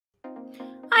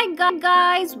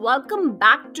Guys, welcome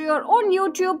back to your own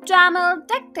YouTube channel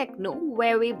Tech Techno,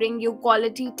 where we bring you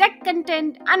quality tech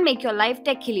content and make your life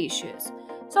tech delicious.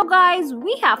 So guys,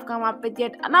 we have come up with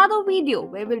yet another video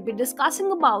where we'll be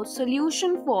discussing about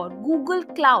solution for Google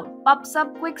Cloud pops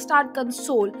up Quick Start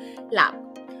Console lab.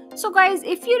 So guys,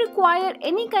 if you require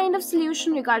any kind of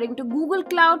solution regarding to Google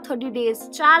Cloud 30 days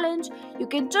challenge, you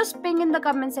can just ping in the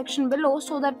comment section below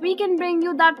so that we can bring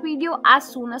you that video as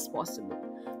soon as possible.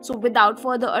 So without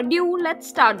further ado, let's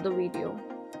start the video.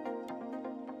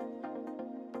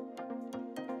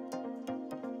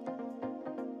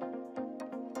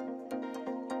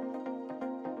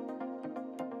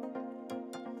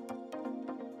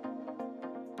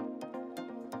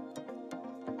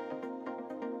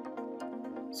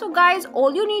 So guys,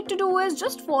 all you need to do is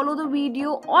just follow the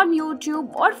video on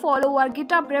YouTube or follow our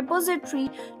GitHub repository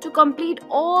to complete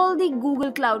all the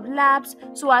Google Cloud labs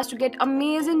so as to get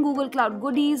amazing Google Cloud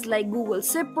goodies like Google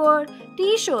Zipper,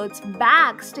 t-shirts,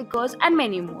 bags, stickers and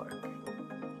many more.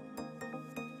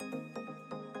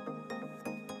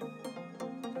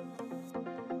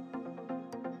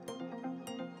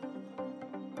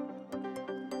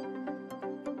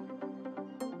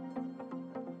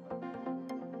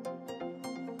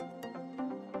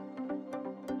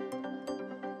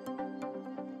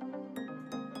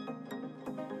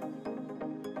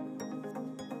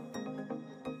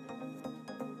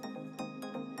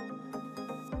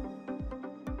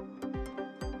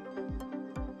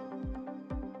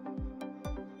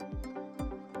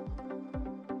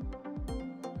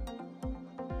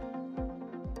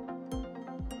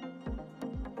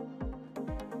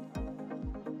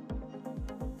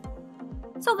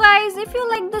 So guys, if you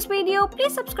like this video,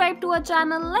 please subscribe to our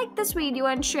channel, like this video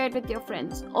and share it with your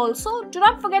friends. Also, do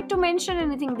not forget to mention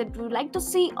anything that you would like to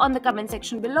see on the comment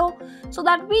section below so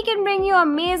that we can bring you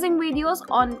amazing videos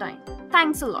on time.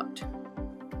 Thanks a lot.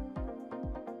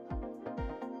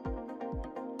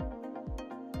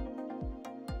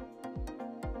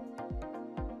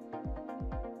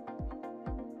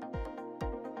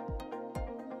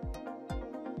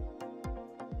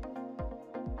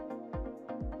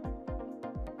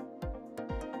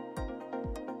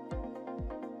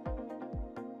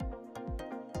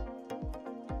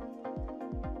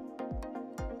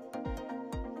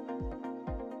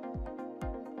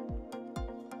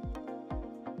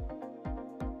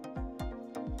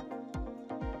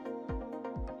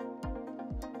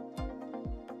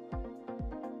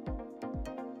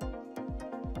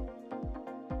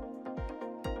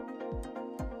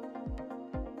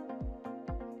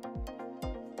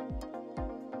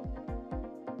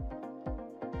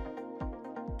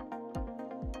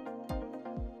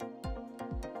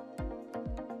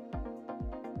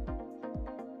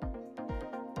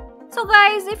 So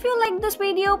guys, if you like this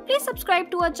video, please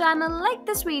subscribe to our channel, like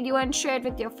this video and share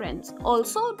it with your friends.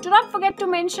 Also, do not forget to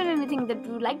mention anything that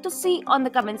you would like to see on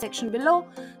the comment section below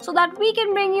so that we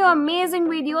can bring you amazing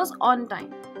videos on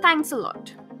time. Thanks a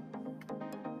lot.